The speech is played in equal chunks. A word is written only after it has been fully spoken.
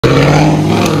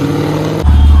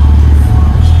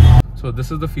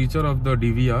this is the feature of the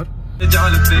DVR.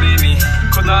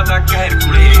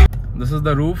 This is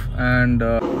the roof, and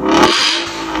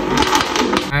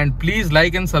please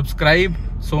like and subscribe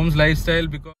Som's Lifestyle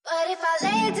because.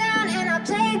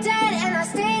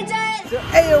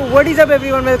 Hey, what is up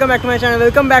everyone, welcome back to my channel,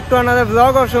 welcome back to another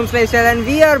vlog of Som's Lifestyle, and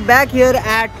we are back here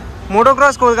at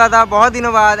Motocross Kolkata बहुत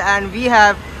दिनों बाद, and we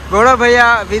have Gaurav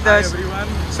Bhaiya with us. Everyone.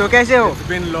 So कैसे हो? It's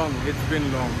been long.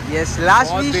 Yes,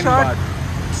 last we shot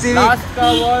Civic. Last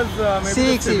car was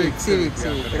Civic,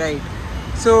 right.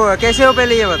 So कैसे हो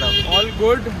पहले ये बताओ? All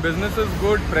good, business is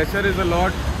good, pressure is a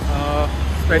lot,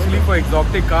 especially for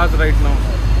exotic cars right now.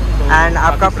 So, and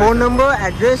आपका phone number,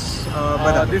 address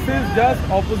बताओ. This is just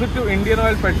opposite to Indian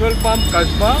Oil petrol pump,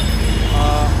 Kasbah.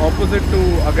 Opposite to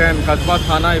again Kasbah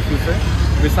Thana, if you say,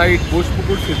 beside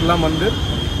Bushpukur Shitla Mandir.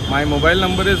 My mobile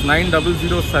number is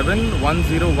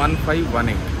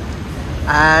 9007101518.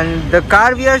 And the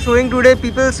car we are showing today,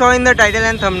 people saw in the title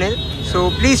and thumbnail. So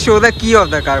please show the key of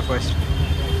the car first.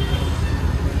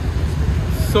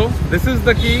 So this is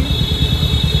the key.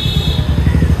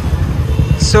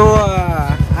 So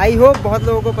I hope बहुत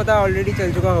लोगों को पता already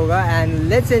चल चुका होगा. And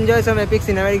let's enjoy some epic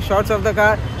cinematic shots of the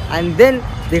car. And then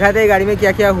दिखाते हैं गाड़ी में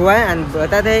क्या क्या हुआ है and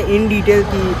बताते हैं in detail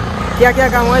कि क्या क्या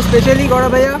काम हुआ है. Especially गौरव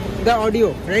भैया, the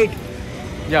audio, right?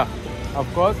 Yeah, of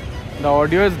course. The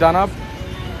audio is done up.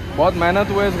 बहुत मेहनत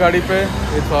हुआ है इस गाड़ी पे.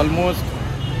 It's almost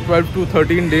 12 to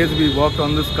 13 days we worked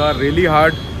on this car really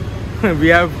hard. We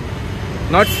have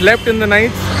not slept in the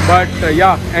nights, but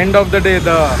yeah, end of the day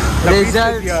the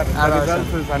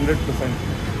results is 100%.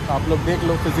 आप लोग देख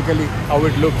लो physically how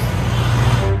it looks.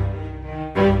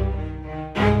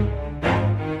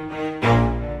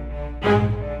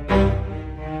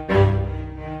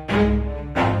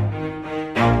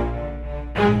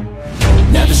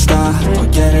 Never stop, I'll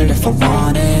get it if I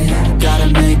want it. Gotta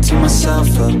make to myself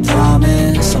a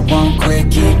promise. I won't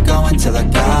quit, keep going till I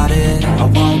got it. I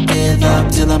won't give up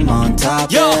till I'm on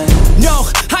top. Yo, no,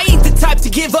 I ain't the type to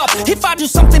give up. If I do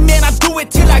something, man, I do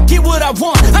it till I get what I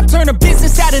want. I turn a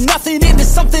business out of nothing into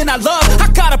something I love. I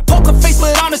got a poker face,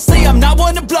 but honestly, I'm not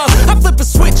one to bluff. I flip a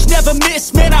switch, never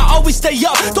miss, man, I always stay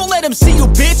up. Don't let them see you,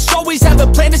 bitch, always have a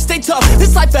plan to stay tough.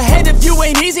 This life ahead of you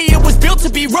ain't easy, it was built to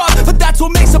be rough. But that's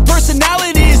what makes a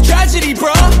personality, is tragedy,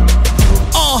 bruh.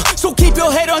 So keep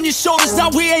your head on your shoulders. Now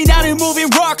we ain't out here moving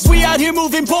rocks, we out here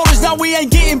moving boulders. Now we ain't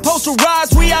getting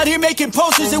posterized, we out here making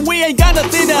posters. And we ain't got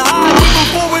nothing to hide, we move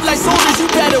forward like soldiers. You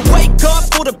better wake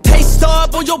up for the pay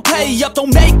stub, or you'll pay up.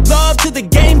 Don't make love to the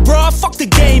game, bruh, fuck the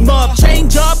game up.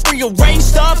 Change up, rearrange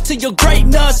stuff to your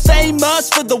greatness. Famous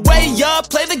for the way up,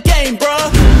 play the game, bruh.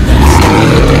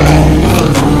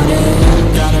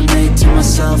 Gotta make to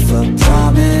myself a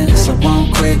promise. I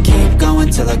won't quit, keep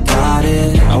going till I got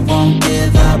it. I won't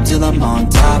give up till I'm on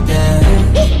top, yeah.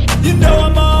 You know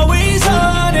I'm always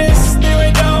honest, there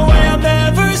ain't no way I'm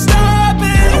ever stopping.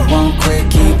 I won't quit,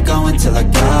 keep going till I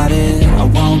got it. I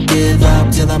won't give up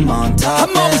till I'm on top,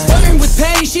 I'm always flirting with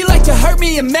pain, she like to hurt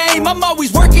me and maim. I'm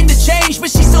always working to change,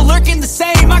 but she's still lurking the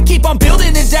same. I keep on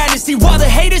building a dynasty while the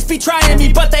haters be trying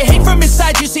me. But they hate from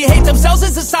inside, you see, hate themselves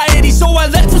in society. So I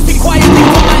let them speak quietly,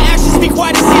 while my actions speak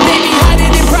quiet. See, they be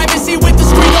hiding in privacy with the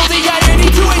screen of the irony.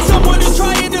 You ain't someone who's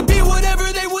trying to be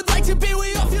whatever they would like to be.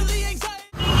 We all feel the anxiety.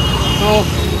 So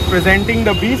presenting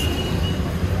the beast.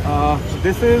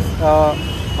 This is a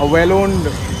well-owned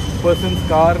person's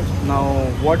car. Now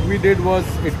what we did was,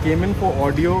 it came in for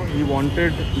audio. He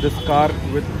wanted this car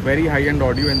with very high-end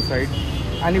audio inside,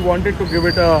 and he wanted to give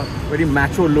it a very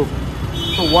macho look.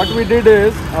 So what we did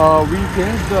is, we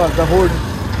changed the hood.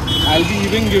 I'll be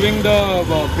even giving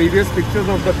the previous pictures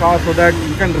of the car so that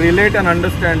you can relate and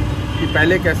understand कि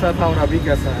पहले कैसा था और अभी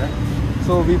कैसा है.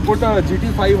 So we put a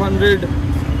GT500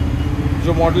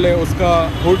 जो model है उसका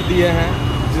हुड दिए हैं,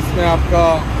 जिसमें आपका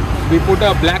we put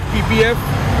a black PPF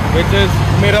which is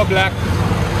mirror black.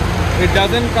 It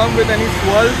doesn't come with any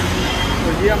swirls, तो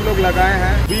ये हम लोग लगाए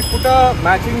हैं. We put a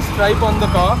matching stripe on the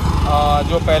car,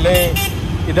 जो पहले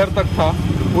इधर तक था,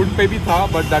 हुड पे भी था,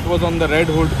 but that was on the red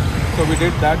hood, so we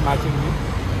did that matchingly.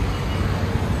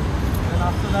 And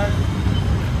after that,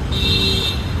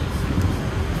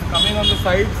 coming on the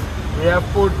sides, we have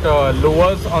put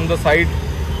lowers on the side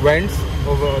vents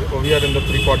over here in the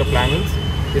 3/4 panels.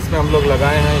 इसमें हम लोग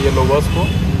लगाए हैं ये lowers को.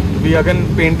 We again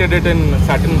painted it in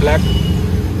satin black.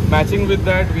 Matching with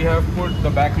that, we have put the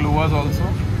back lowers also.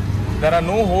 There are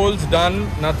no holes done,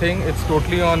 nothing. It's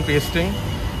totally on pasting.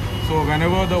 So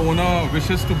whenever the owner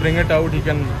wishes to bring it out, he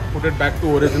can put it back to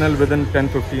original within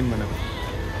 10-15 minutes.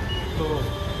 So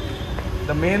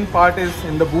the main part is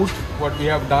in the boot, what we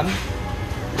have done.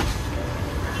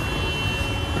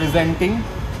 Presenting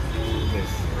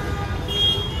this.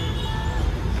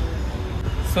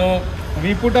 So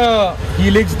we put a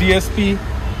Helix DSP,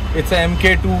 it's a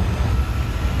MK2.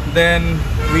 Then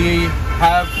we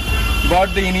have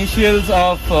got the initials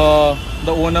of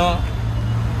the owner,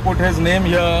 put his name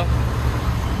here.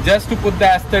 Just to put the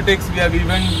aesthetics, we have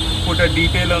even put a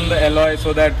detail on the alloy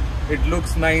so that it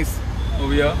looks nice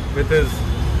over here with his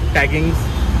taggings.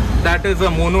 That is a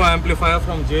mono amplifier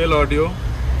from JL Audio.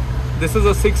 This is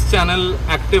a 6-channel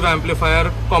active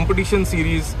amplifier competition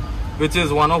series, which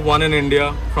is one of one in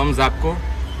India from Zapco.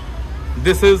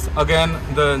 This is again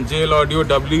the JL Audio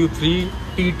W3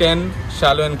 T10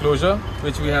 shallow enclosure,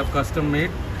 which we have custom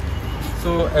made.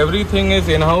 So everything is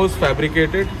in-house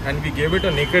fabricated and we gave it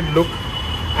a naked look.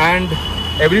 And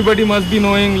everybody must be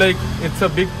knowing, like, it's a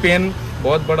big pain,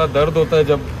 बहुत बड़ा दर्द होता है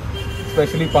जब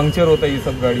especially puncture होता है ये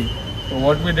सब गाड़ी. So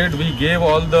what we did, we gave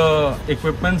all the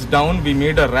equipments down, we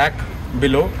made a rack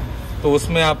below. तो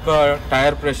उसमें आपका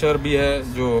टायर प्रेशर भी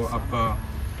है, जो आपका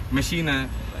मशीन है,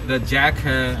 द जैक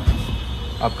है,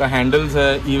 आपका हैंडल्स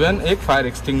है, इवन एक फायर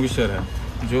एक्सटिंग्विशर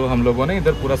है जो हम लोगों ने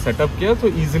इधर पूरा सेटअप किया. तो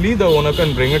easily the owner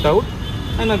can bring it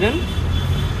out and again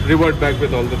revert back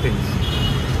with all the things.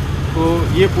 तो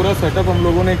ये पूरा सेटअप हम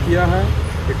लोगों ने किया है.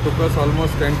 It took us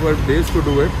almost 10-12 days to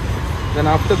do it. Then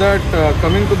after that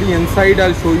coming to the inside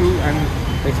I show you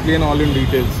and explain all in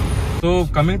details. तो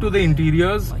coming to the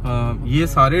interiors, ये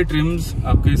सारे ट्रिम्स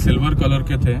आपके सिल्वर कलर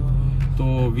के थे.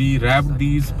 तो वी रैप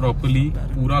दीज प्रॉपर्ली,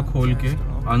 पूरा खोल के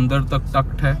अंदर तक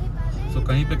टक्ट है. सो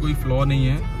कहीं पे कोई फ्लॉ नहीं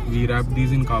है. We wrap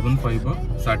these in carbon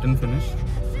fibre satin finish.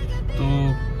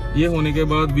 तो ये होने के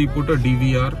बाद वी पुट अ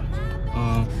DVR.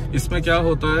 इसमें क्या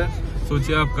होता है,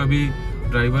 सोचिए आप कभी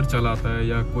ड्राइवर चलाता है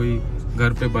या कोई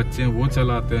घर पे बच्चे हैं वो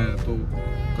चलाते हैं, तो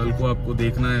कल को आपको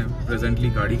देखना है प्रेजेंटली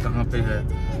गाड़ी कहाँ पे है,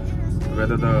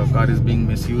 whether the car is being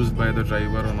misused by the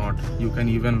driver or not. You can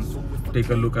even take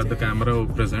a look at the camera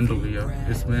present over here.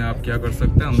 इसमें आप क्या कर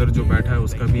सकते हैं, अंदर जो बैठा है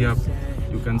उसका भी आप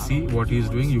you can see what he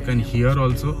is doing. You can hear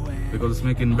also because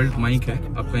इसमें एक inbuilt mic है.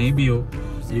 आप कहीं भी हो,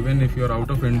 even if you are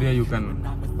out of India, you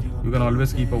can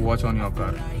always keep a watch on your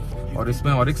car. और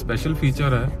इसमें और एक स्पेशल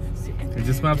फीचर है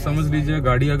जिसमें आप समझ लीजिए,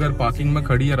 गाड़ी अगर पार्किंग में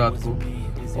खड़ी है रात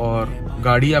को और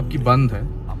गाड़ी आपकी बंद है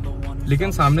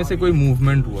लेकिन सामने से कोई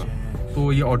मूवमेंट हुआ,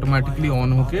 तो ये ऑटोमेटिकली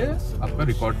ऑन होके आपका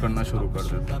रिकॉर्ड करना शुरू कर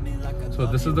देता है.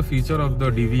 So this is the feature of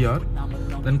the DVR.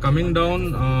 Then coming down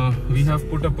we have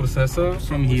put a processor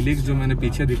from Helix, जो मैंने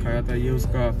पीछे दिखाया था. ये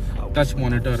उसका टच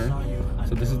मॉनिटर है.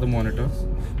 So this is the monitor.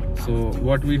 So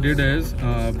what we did is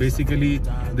basically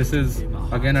this is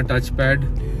again a touch pad.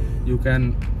 You can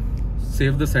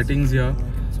save the settings here.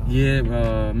 ये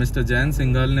mister Jain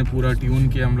Singhal ने पूरा ट्यून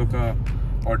किया हम लोग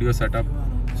का audio setup.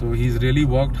 So he's really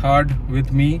worked hard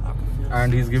with me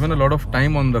and he's given a lot of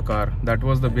time on the car. That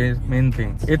was the main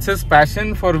thing. It's his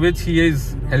passion for which he has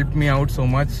helped me out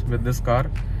so much with this car,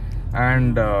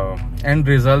 and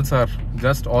end results are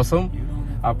just awesome.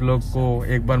 आप लोग को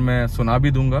एक बार मैं सुना भी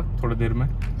दूंगा थोड़ी देर में,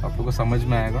 आप लोग को समझ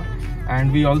में आएगा.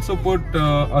 And we also put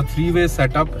a 3-way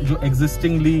setup जो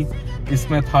एग्जिस्टिंगली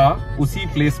इसमें था, उसी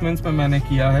प्लेसमेंट्स में मैंने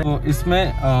किया है. तो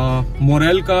इसमें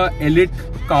मोरेल का एलिट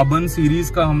कार्बन सीरीज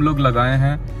का हम लोग लगाए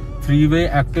हैं 3-way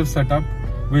active setup,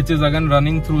 which is again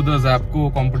running through the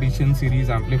Zapco competition series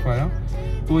amplifier.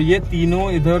 तो ये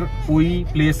तीनों इधर कोई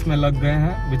प्लेस में लग गए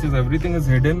हैं, which is everything is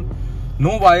hidden.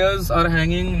 No wires are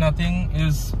hanging, nothing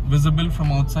is visible from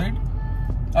outside.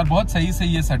 और बहुत सही से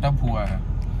ये सेटअप हुआ है.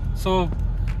 So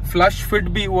flush fit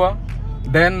भी हुआ.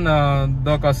 Then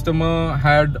the customer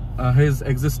had his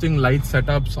existing light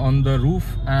setups on the roof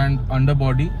and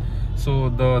underbody. So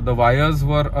the wires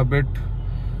were a bit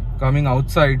coming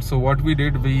outside. So what we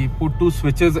did, we put 2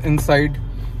 switches inside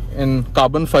in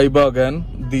carbon fiber again.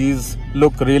 These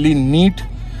look really neat.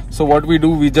 So what we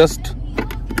do, we just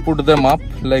put them up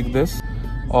like this.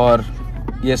 और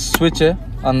ये switch है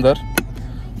अंदर,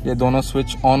 ये दोनों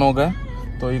switch on हो गए.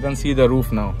 तो you can see the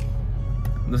roof now.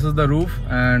 This is the roof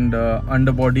and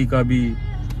under body का भी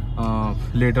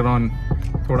लेटर ऑन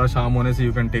थोड़ा शाम होने से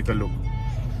you can take a look.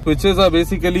 Switches are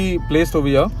basically placed over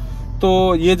here.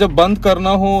 तो ये जब बंद करना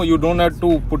हो, you don't have to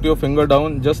put your finger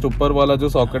down, just ऊपर वाला जो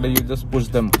सॉकेट है, you just push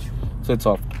them so it's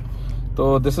of.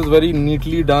 तो this is very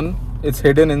neatly done. It's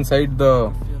hidden inside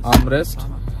the armrest.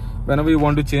 Whenever you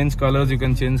want to change colors, you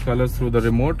can change colors through the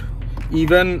remote.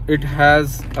 Even it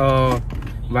has a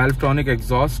Valvetronic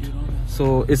exhaust. So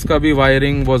iska bhi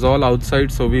wiring was all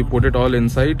outside, so we put it all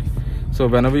inside. So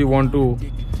whenever you want to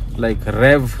like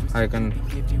rev, I can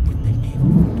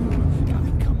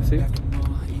see.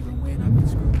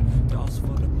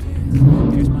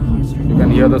 You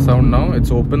can hear the sound now.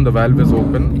 It's open. The valve is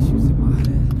open.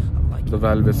 The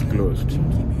valve is closed.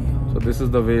 So this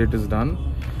is the way it is done.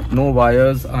 No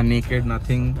wires are naked,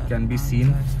 nothing can be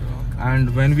seen.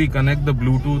 and when we connect the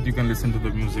Bluetooth, you can listen to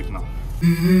the music now.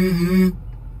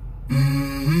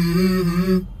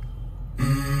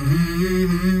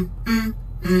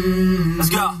 Let's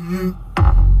go.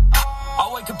 I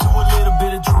wake up to a little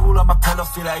bit of drool on my pillow,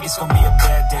 feel like it's gonna be a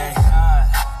bad day.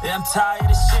 Yeah, I'm tired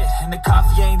of shit, and the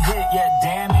coffee ain't hit yet,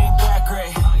 damn, ain't that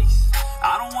great.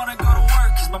 I don't wanna go to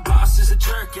work, cause my boss is a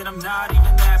jerk, and I'm not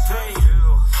even that paid.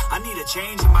 I need a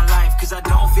change in my life, cause I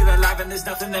don't feel alive, and there's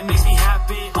nothing that makes me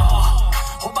happy.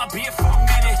 Hold my beer for a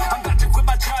minute, I'm about to quit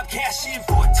my job, cash in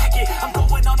for a ticket. I'm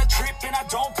going on a trip, and I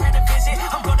don't plan to visit.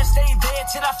 I'm gonna stay there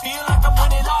till I feel like I'm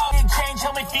winning all. And change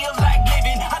help me feel like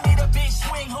living. I need a big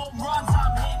swing, home runs,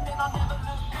 I'm hitting, and I'll never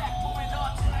look back, moving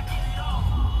on till I get it all.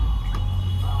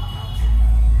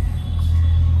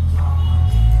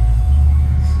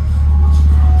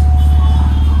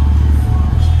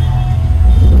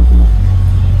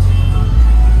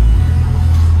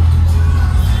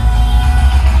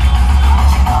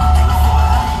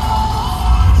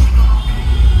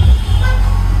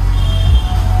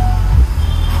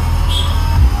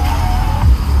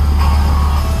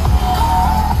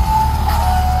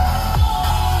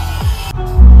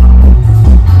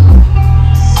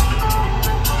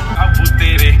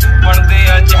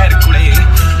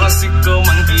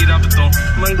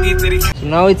 So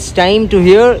now it's time to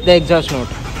hear the exhaust note.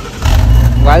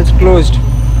 Valves closed.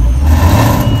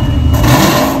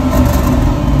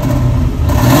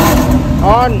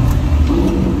 On.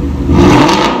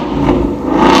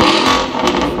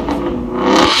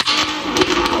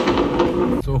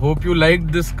 So hope you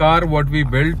liked this car, what we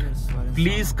built.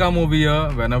 Please come over here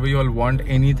whenever you all want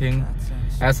anything.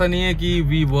 ऐसा नहीं है कि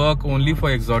we work only for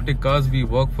exotic cars, we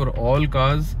work for all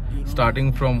cars,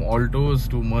 starting from Altos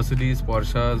to Mercedes,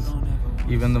 Porsches,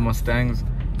 even the Mustangs.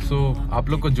 So आप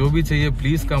लोग को जो भी चाहिए,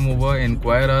 please come over,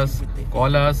 inquire us,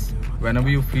 call us whenever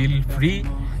you feel free,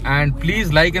 and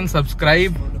please like and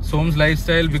subscribe Som's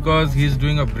Lifestyle, because he's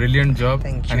doing a brilliant job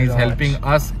and he's helping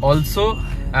us also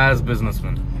as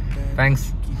businessmen.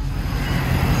 Thanks.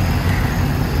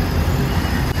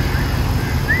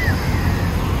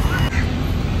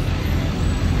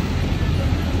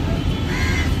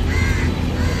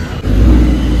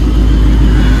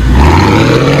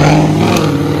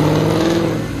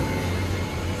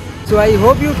 So I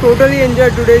hope you totally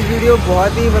enjoyed today's video.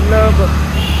 बहुत ही मतलब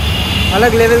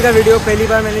अलग level का video पहली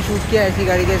बार मैंने shoot किया ऐसी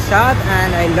गाड़ी के साथ,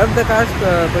 and I love the car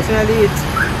personally.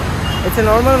 It's a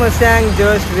normal Mustang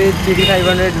just with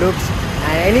GT500 looks.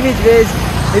 And any which ways,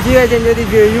 if you guys enjoyed this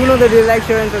video, you know the drill, like,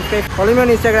 share and subscribe. Follow me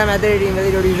on Instagram at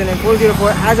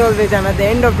 @username404. As always, I'm at the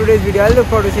end of today's video. I look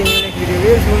forward to seeing you next video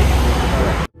real soon.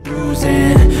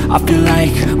 I feel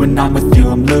like when I'm with you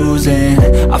I'm losing.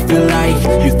 I feel like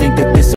you think that this